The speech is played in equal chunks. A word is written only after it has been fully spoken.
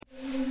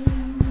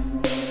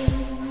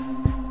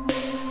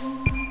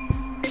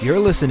You're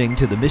listening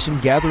to the Mission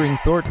Gathering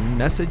Thornton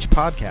Message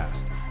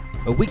Podcast,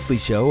 a weekly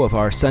show of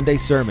our Sunday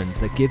sermons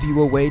that give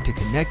you a way to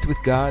connect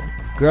with God,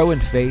 grow in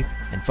faith,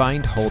 and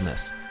find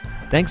wholeness.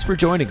 Thanks for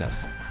joining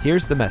us.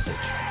 Here's the message.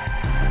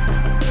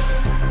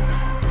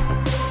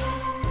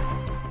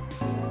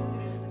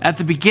 At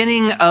the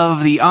beginning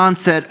of the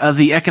onset of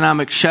the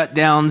economic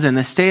shutdowns and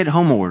the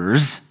stay-at-home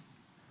orders,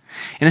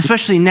 and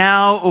especially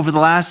now over the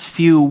last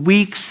few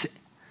weeks,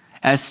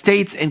 as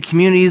states and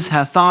communities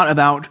have thought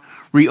about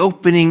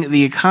reopening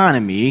the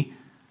economy,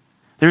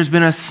 there's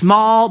been a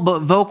small but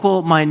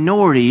vocal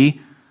minority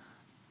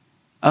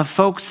of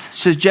folks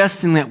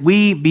suggesting that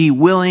we be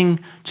willing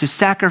to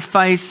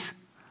sacrifice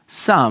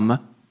some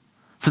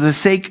for the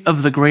sake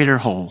of the greater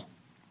whole.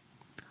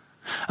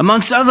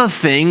 Amongst other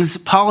things,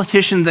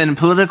 politicians and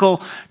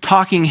political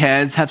talking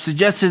heads have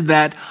suggested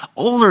that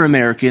older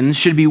Americans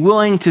should be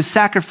willing to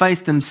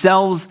sacrifice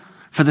themselves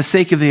for the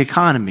sake of the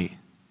economy.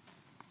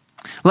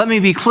 Let me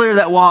be clear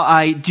that while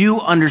I do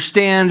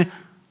understand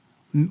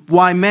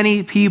why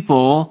many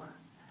people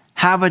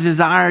have a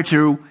desire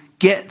to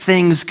get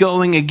things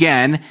going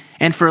again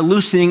and for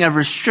loosening of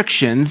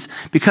restrictions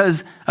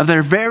because of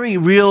their very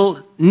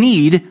real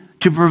need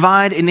to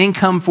provide an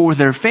income for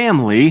their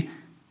family,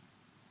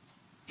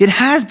 it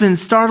has been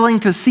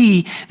startling to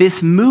see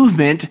this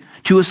movement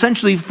to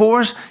essentially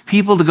force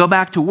people to go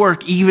back to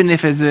work even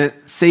if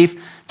it's safe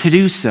to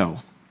do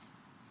so.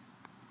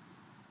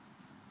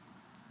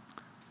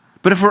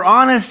 But if we're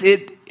honest,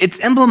 it's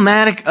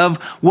emblematic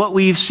of what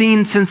we've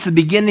seen since the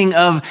beginning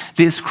of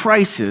this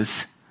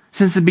crisis,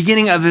 since the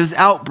beginning of this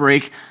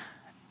outbreak.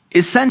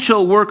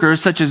 Essential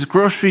workers such as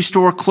grocery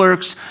store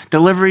clerks,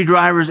 delivery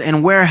drivers,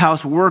 and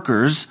warehouse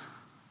workers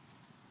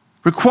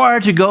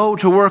required to go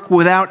to work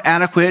without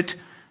adequate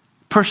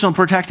personal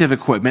protective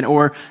equipment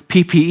or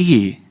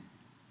PPE.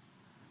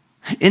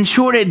 In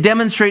short, it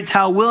demonstrates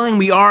how willing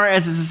we are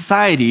as a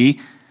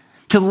society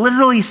to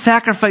literally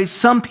sacrifice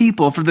some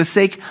people for the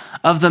sake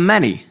of the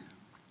many.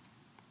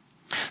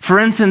 For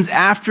instance,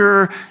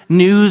 after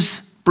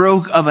news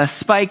broke of a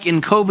spike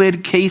in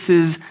COVID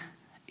cases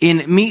in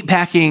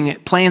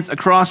meatpacking plants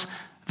across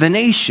the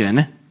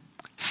nation,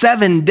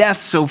 7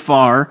 deaths so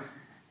far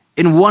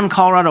in one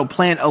Colorado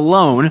plant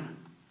alone,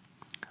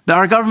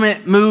 our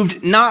government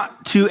moved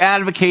not to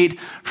advocate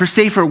for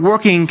safer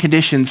working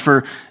conditions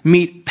for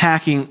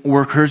meatpacking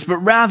workers, but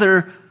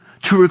rather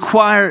to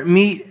require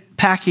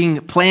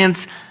meatpacking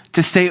plants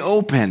to stay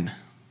open.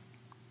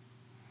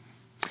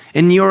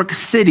 In New York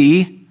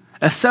City,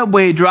 a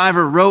subway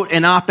driver wrote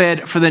an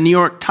op-ed for the New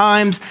York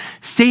Times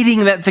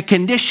stating that the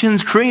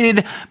conditions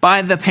created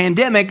by the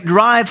pandemic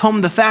drive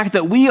home the fact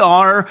that we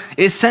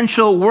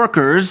essential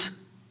workers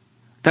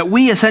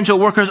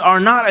are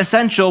not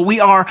essential,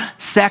 we are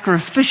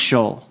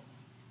sacrificial.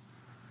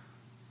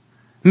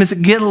 Ms.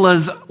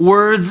 Gidla's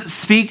words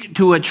speak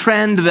to a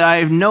trend that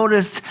I've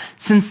noticed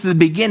since the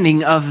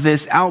beginning of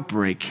this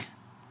outbreak.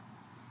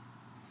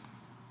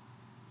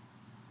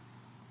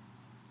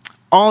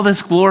 All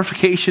this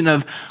glorification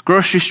of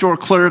grocery store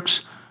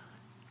clerks,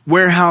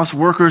 warehouse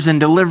workers, and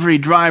delivery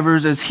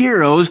drivers as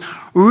heroes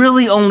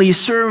really only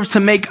serves to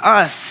make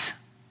us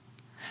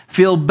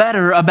feel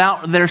better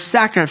about their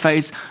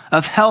sacrifice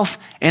of health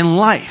and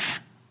life.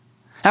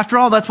 After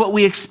all, that's what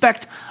we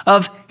expect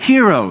of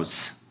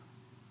heroes.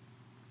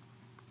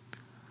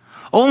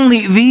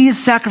 Only these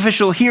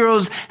sacrificial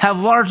heroes have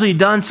largely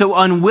done so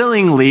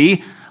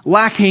unwillingly,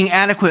 lacking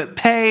adequate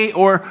pay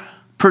or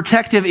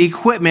protective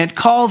equipment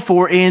called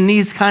for in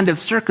these kind of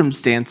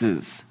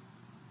circumstances.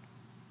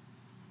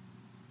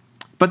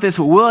 But this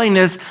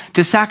willingness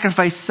to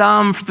sacrifice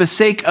some for the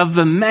sake of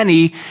the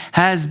many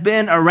has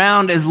been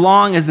around as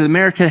long as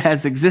America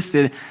has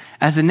existed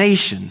as a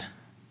nation.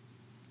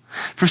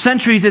 For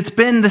centuries, it's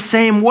been the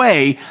same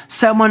way.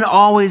 Someone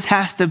always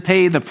has to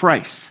pay the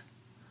price.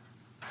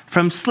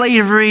 From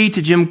slavery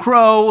to Jim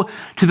Crow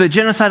to the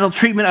genocidal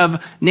treatment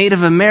of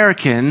Native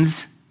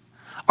Americans,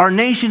 our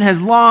nation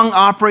has long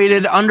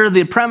operated under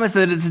the premise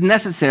that it's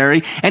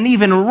necessary and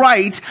even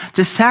right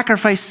to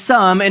sacrifice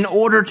some in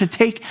order to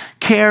take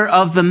care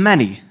of the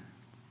many.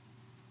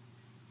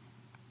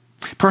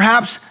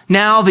 Perhaps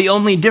now the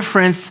only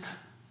difference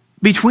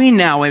between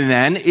now and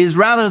then is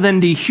rather than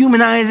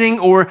dehumanizing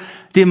or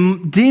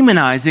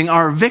demonizing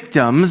our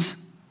victims,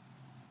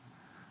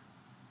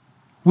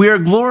 we are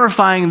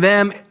glorifying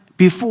them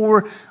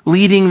before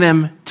leading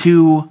them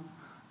to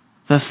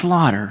the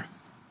slaughter.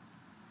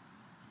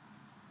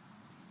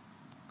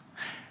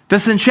 The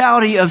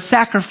centrality of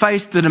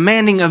sacrifice, the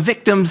demanding of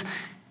victims,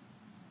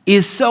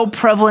 is so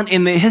prevalent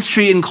in the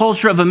history and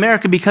culture of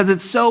America because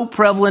it's so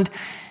prevalent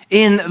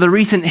in the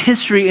recent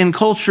history and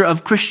culture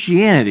of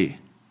Christianity.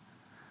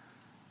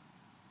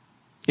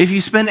 If you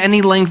spend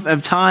any length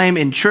of time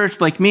in church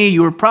like me,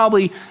 you were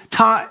probably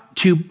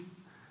taught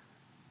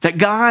that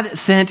God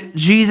sent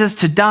Jesus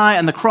to die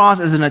on the cross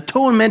as an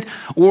atonement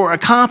or a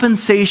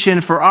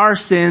compensation for our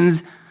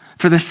sins,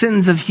 for the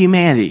sins of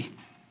humanity.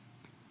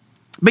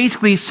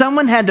 Basically,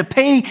 someone had to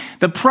pay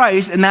the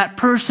price, and that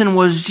person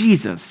was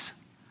Jesus.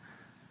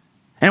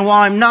 And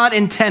while I'm not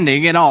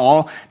intending at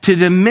all to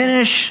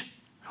diminish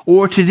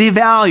or to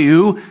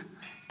devalue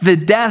the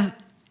death,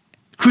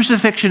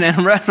 crucifixion,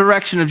 and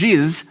resurrection of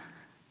Jesus,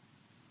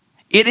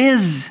 it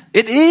is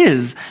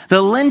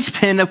the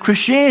linchpin of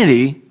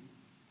Christianity.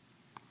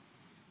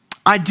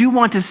 I do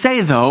want to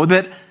say, though,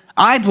 that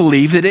I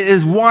believe that it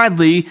is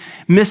widely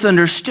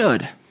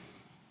misunderstood.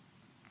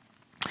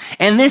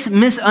 And this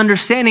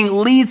misunderstanding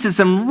leads to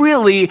some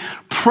really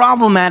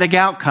problematic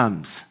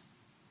outcomes.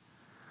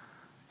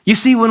 You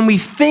see, when we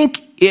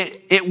think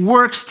it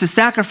works to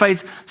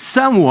sacrifice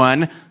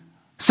someone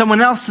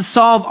else to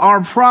solve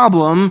our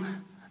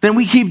problem, then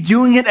we keep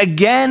doing it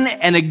again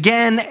and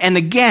again and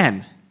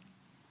again.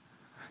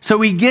 So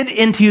we get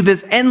into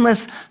this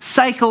endless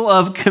cycle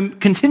of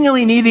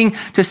continually needing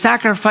to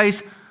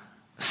sacrifice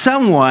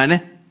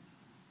someone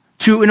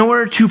in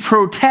order to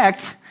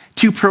protect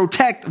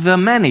the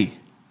many.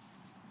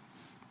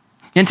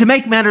 And to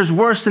make matters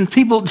worse, since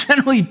people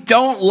generally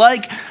don't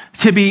like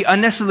to be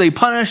unnecessarily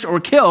punished or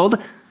killed,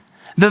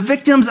 the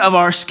victims of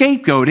our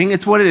scapegoating,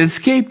 it's what it is,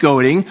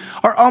 scapegoating,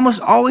 are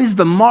almost always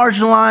the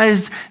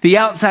marginalized, the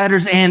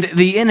outsiders, and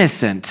the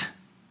innocent.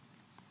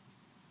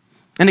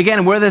 And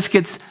again, where this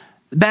gets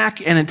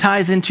back and it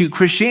ties into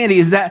Christianity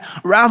is that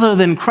rather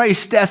than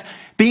Christ's death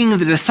being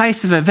the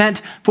decisive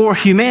event for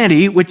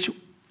humanity, which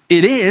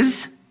it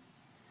is,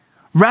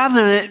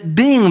 rather than it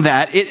being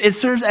that, it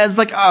serves as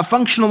like a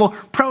functional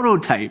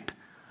prototype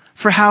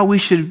for how we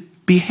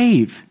should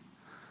behave.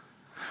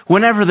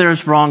 Whenever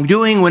there's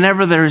wrongdoing,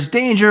 whenever there is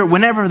danger,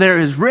 whenever there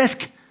is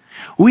risk,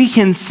 we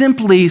can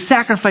simply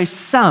sacrifice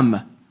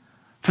some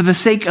for the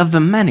sake of the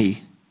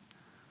many.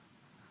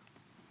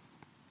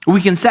 We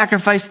can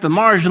sacrifice the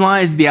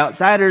marginalized, the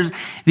outsiders,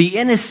 the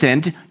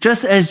innocent,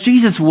 just as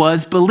Jesus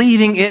was,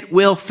 believing it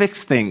will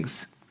fix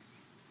things.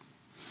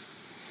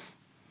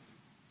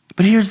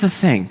 But here's the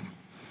thing.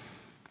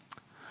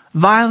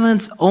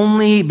 Violence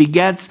only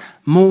begets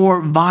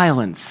more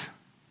violence.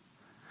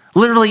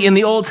 Literally in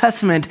the Old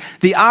Testament,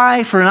 the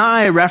eye for an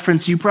eye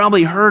reference you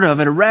probably heard of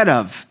and read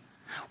of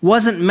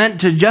wasn't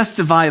meant to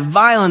justify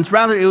violence.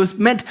 Rather, it was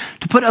meant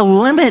to put a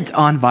limit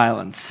on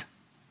violence.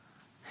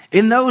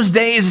 In those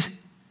days,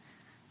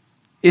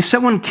 if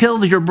someone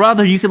killed your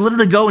brother, you could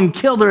literally go and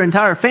kill their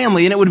entire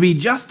family and it would be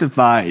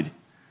justified.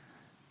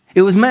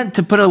 It was meant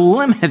to put a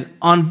limit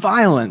on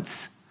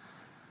violence.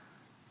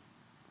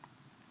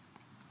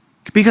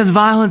 Because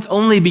violence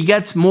only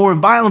begets more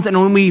violence, and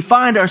when we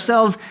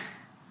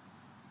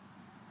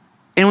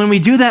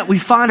do that, we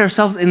find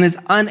ourselves in this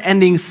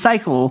unending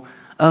cycle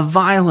of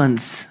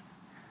violence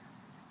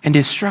and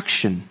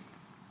destruction.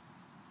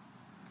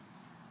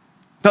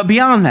 But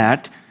beyond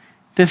that,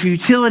 the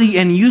futility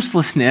and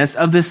uselessness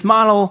of this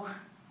model,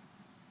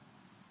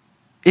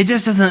 it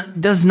just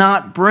does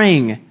not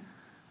bring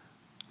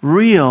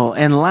real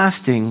and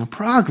lasting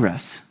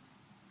progress.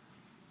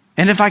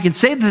 And if I can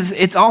say this,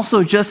 it's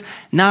also just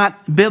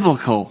not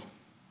biblical.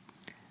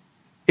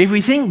 If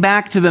we think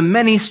back to the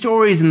many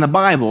stories in the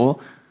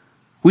Bible,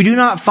 we do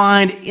not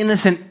find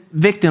innocent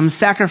victims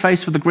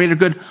sacrificed for the greater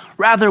good.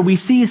 Rather, we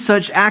see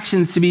such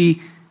actions to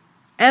be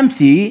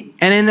empty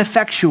and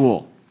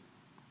ineffectual.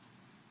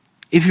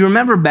 If you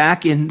remember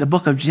back in the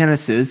book of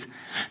Genesis,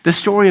 the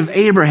story of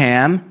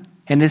Abraham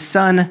and his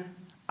son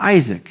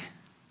Isaac.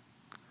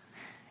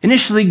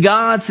 Initially,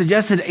 God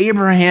suggested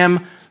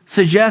Abraham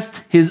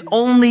suggest his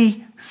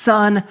only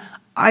son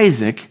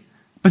Isaac.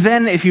 But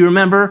then, if you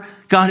remember,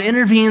 God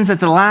intervenes at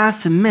the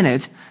last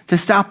minute to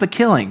stop the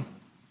killing.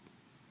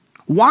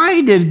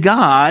 Why did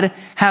God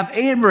have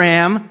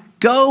Abraham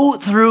go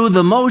through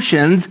the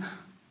motions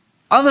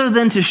other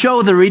than to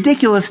show the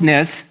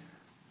ridiculousness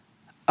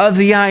of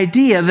the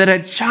idea that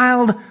a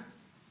child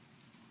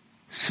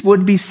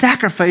would be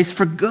sacrificed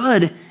for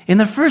good in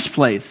the first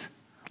place?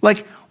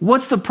 Like,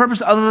 what's the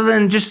purpose other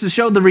than just to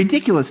show the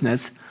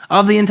ridiculousness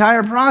of the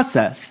entire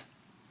process?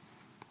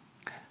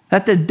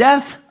 That the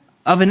death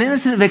of an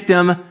innocent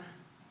victim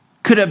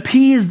could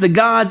appease the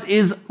gods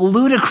is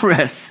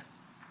ludicrous.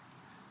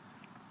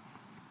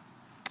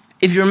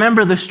 If you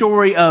remember the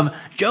story of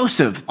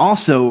Joseph,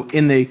 also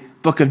in the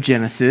book of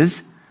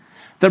Genesis,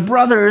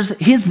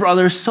 his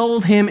brothers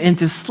sold him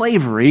into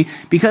slavery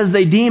because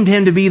they deemed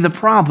him to be the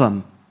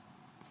problem.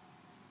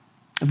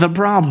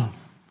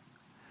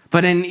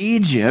 But in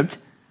Egypt,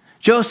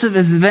 Joseph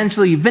is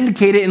eventually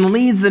vindicated and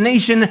leads the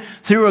nation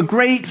through a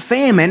great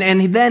famine,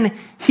 and then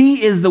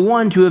he is the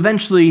one to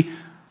eventually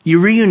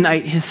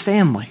reunite his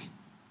family.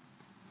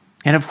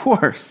 And of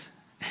course,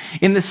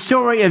 in the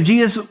story of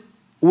Jesus,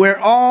 where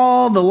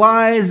all the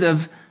lies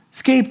of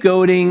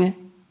scapegoating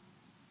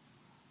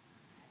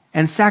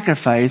and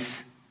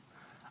sacrifice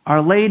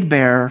are laid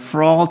bare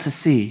for all to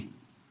see.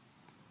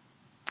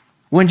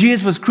 When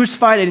Jesus was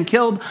crucified and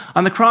killed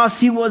on the cross,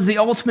 he was the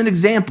ultimate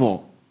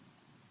example.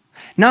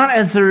 Not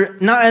as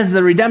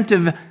the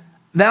redemptive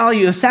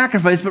value of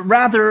sacrifice, but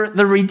rather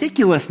the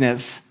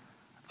ridiculousness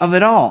of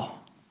it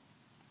all.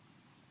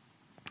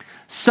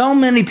 So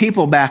many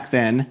people back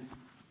then,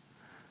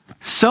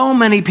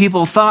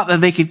 thought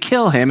that they could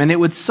kill him and it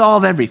would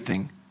solve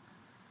everything.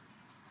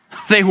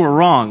 they were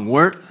wrong.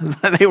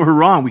 They were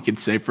wrong, we could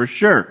say for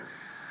sure.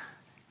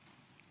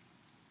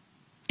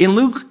 In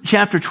Luke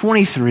chapter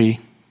 23,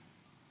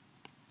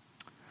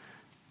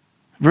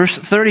 verse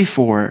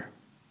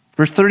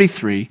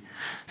 33,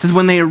 says,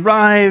 when they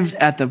arrived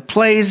at the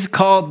place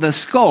called the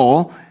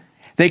Skull,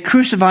 they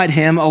crucified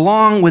him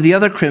along with the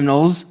other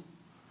criminals,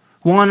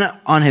 one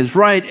on his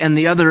right and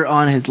the other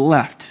on his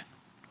left.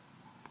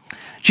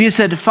 Jesus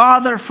said,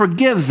 Father,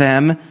 forgive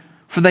them,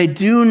 for they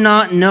do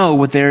not know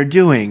what they are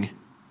doing.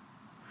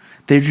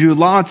 They drew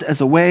lots as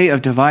a way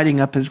of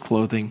dividing up his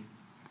clothing.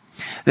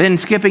 Then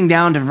skipping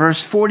down to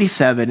verse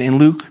 47 in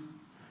Luke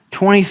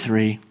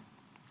 23,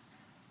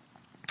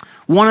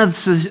 one of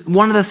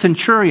the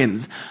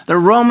centurions, the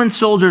Roman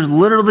soldiers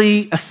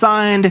literally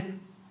assigned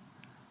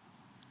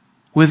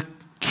with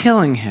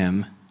killing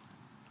him,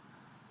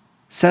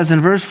 says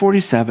in verse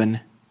 47,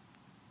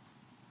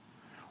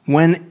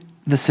 when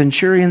the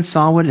centurion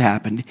saw what had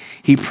happened,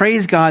 he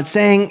praised God,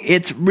 saying,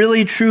 it's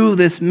really true,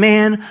 this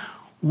man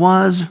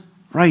was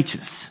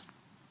righteous.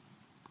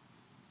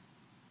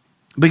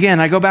 But again,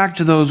 I go back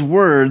to those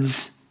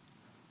words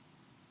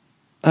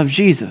of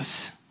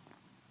Jesus.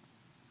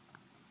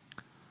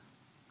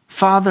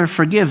 Father,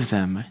 forgive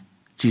them,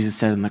 Jesus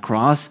said on the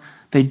cross.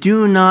 They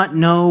do not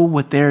know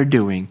what they're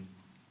doing.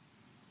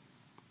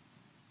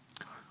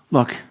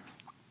 Look,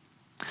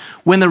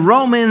 when the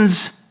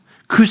Romans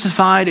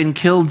crucified and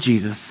killed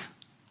Jesus,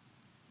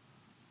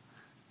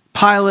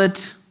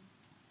 Pilate,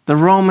 the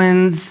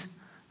Romans,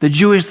 the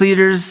Jewish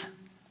leaders,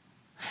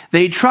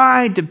 they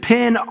tried to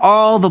pin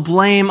all the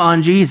blame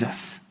on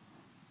Jesus.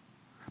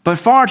 But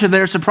far to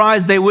their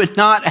surprise, they would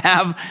not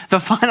have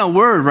the final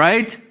word,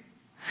 right?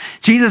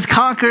 Jesus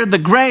conquered the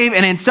grave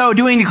and in so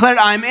doing declared,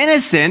 I'm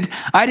innocent.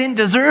 I didn't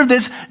deserve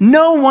this.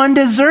 No one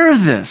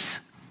deserved this.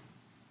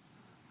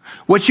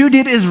 What you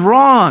did is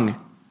wrong.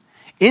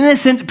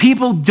 Innocent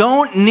people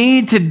don't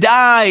need to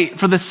die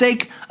for the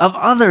sake of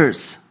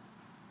others.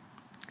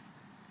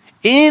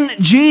 In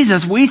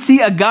Jesus, we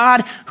see a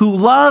God who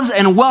loves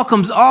and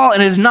welcomes all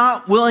and is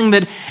not willing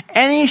that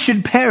any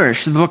should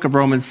perish, the book of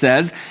Romans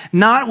says,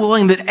 not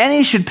willing that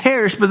any should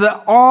perish, but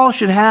that all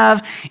should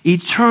have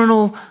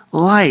eternal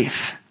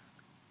life.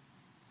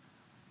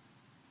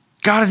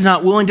 God is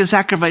not willing to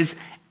sacrifice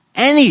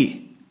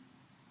any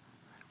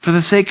for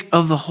the sake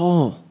of the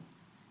whole.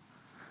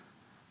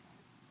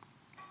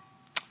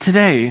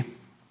 Today,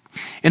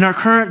 in our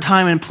current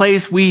time and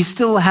place, we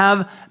still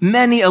have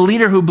many a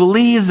leader who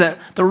believes that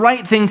the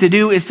right thing to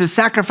do is to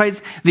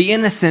sacrifice the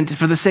innocent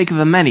for the sake of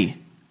the many.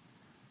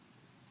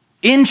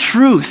 In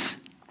truth,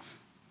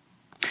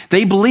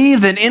 they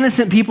believe that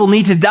innocent people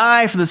need to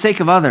die for the sake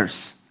of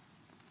others.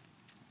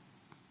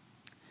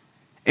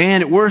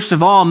 And worst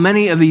of all,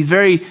 many of these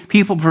very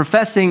people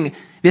professing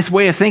this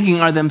way of thinking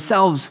are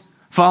themselves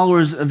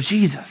followers of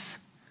Jesus.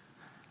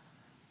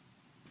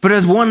 But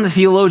as one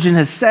theologian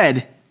has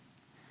said,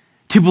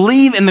 to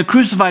believe in the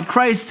crucified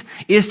Christ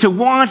is to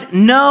want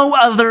no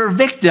other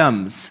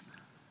victims.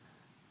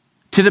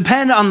 To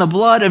depend on the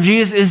blood of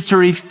Jesus is to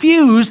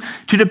refuse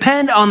to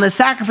depend on the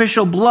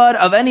sacrificial blood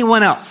of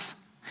anyone else.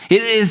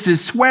 It is to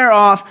swear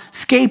off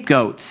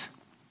scapegoats.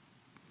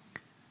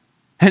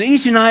 And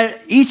each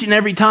and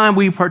every time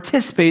we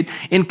participate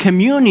in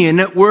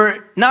communion,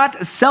 we're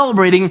not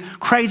celebrating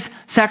Christ's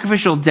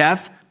sacrificial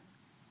death.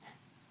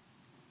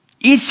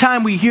 Each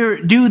time we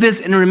do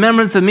this in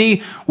remembrance of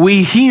me,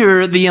 we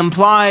hear the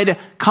implied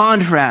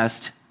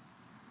contrast.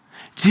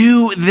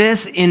 Do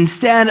this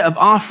instead of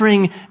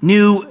offering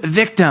new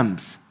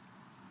victims.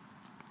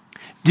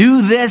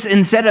 Do this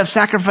instead of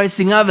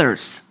sacrificing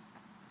others.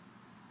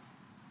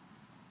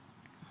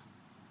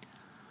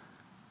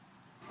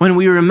 When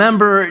we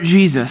remember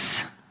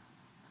Jesus,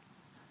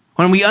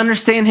 when we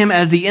understand him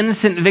as the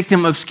innocent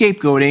victim of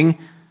scapegoating,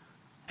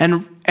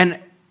 and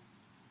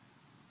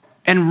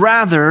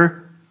rather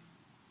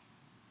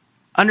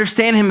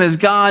understand him as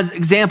God's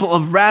example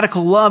of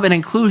radical love and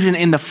inclusion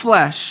in the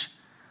flesh,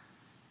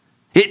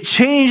 it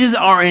changes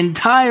our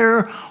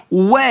entire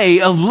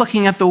way of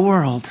looking at the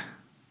world.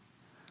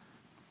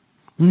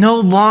 No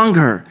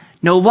longer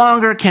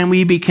can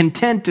we be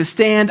content to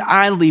stand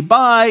idly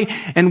by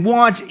and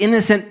watch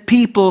innocent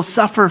people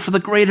suffer for the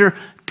greater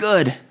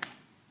good.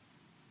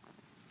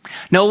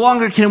 No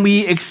longer can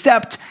we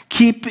accept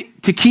keep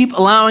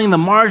allowing the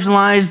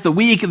marginalized, the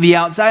weak, the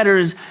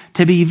outsiders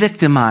to be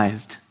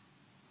victimized.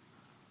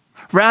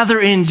 Rather,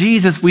 in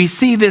Jesus, we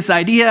see this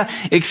idea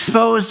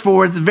exposed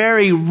for its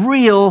very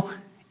real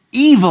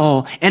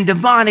evil and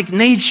demonic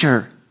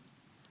nature.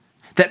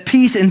 That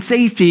peace and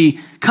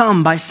safety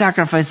come by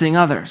sacrificing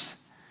others.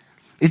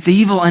 It's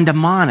evil and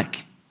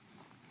demonic.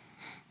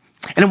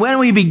 And when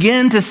we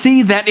begin to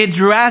see that, it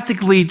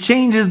drastically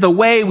changes the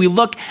way we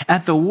look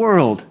at the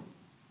world.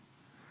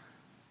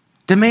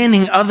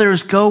 Demanding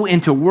others go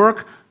into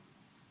work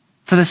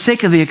for the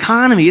sake of the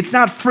economy. It's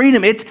not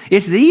freedom,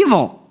 it's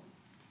evil.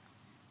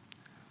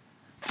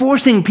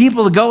 Forcing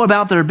people to go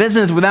about their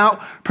business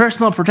without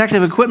personal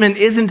protective equipment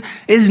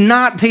is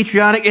not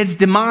patriotic, it's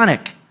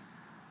demonic.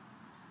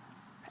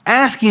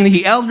 Asking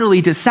the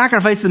elderly to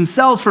sacrifice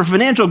themselves for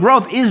financial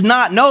growth is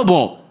not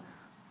noble.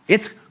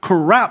 It's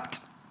corrupt.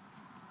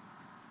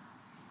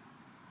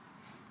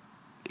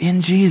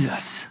 In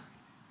Jesus,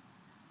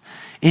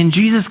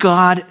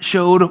 God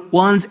showed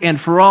once and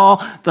for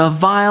all the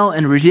vile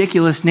and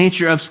ridiculous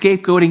nature of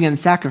scapegoating and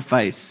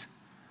sacrifice.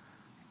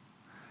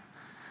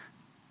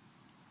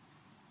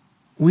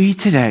 We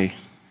today,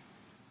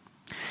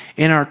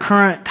 in our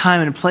current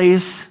time and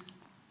place,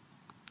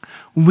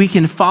 we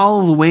can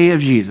follow the way of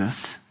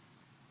Jesus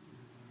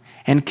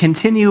and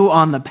continue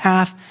on the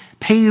path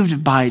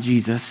paved by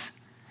Jesus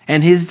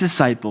and his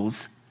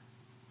disciples,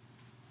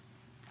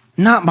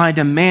 not by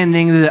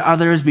demanding that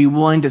others be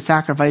willing to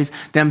sacrifice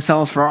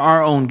themselves for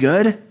our own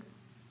good.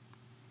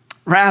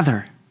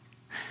 Rather,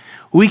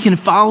 we can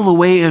follow the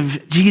way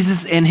of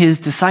Jesus and his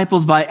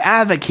disciples by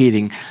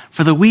advocating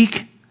for the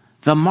weak,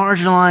 the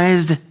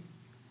marginalized,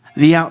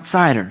 the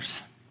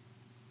outsiders.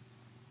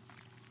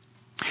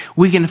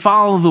 We can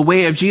follow the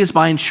way of Jesus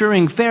by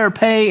ensuring fair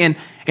pay and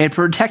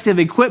protective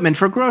equipment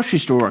for grocery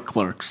store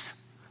clerks.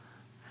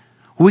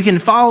 We can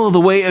follow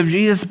the way of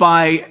Jesus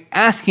by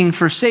asking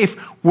for safe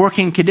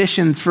working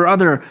conditions for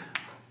other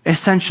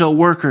essential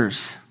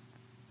workers.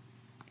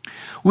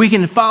 We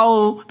can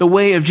follow the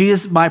way of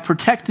Jesus by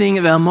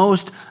protecting the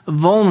most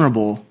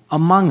vulnerable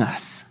among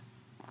us.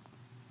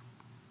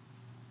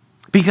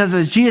 Because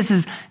as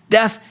Jesus'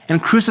 death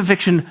and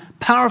crucifixion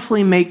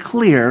powerfully make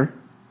clear,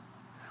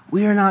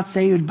 we are not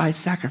saved by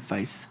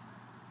sacrifice.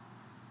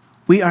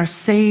 We are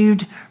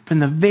saved from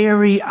the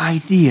very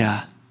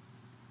idea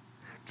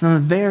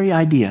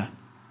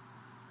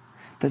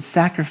that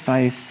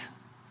sacrifice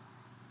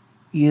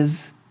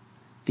is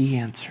the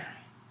answer.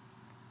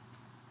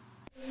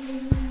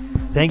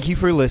 Thank you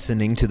for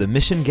listening to the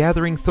Mission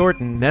Gathering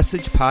Thornton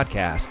Message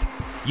Podcast.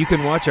 You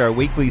can watch our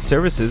weekly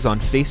services on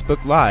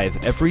Facebook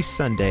Live every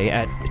Sunday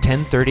at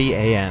 10:30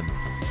 a.m.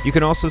 You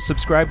can also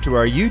subscribe to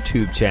our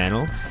YouTube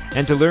channel,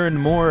 and to learn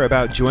more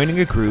about joining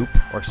a group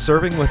or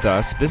serving with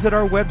us, visit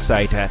our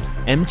website at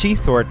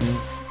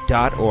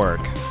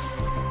mgthornton.org.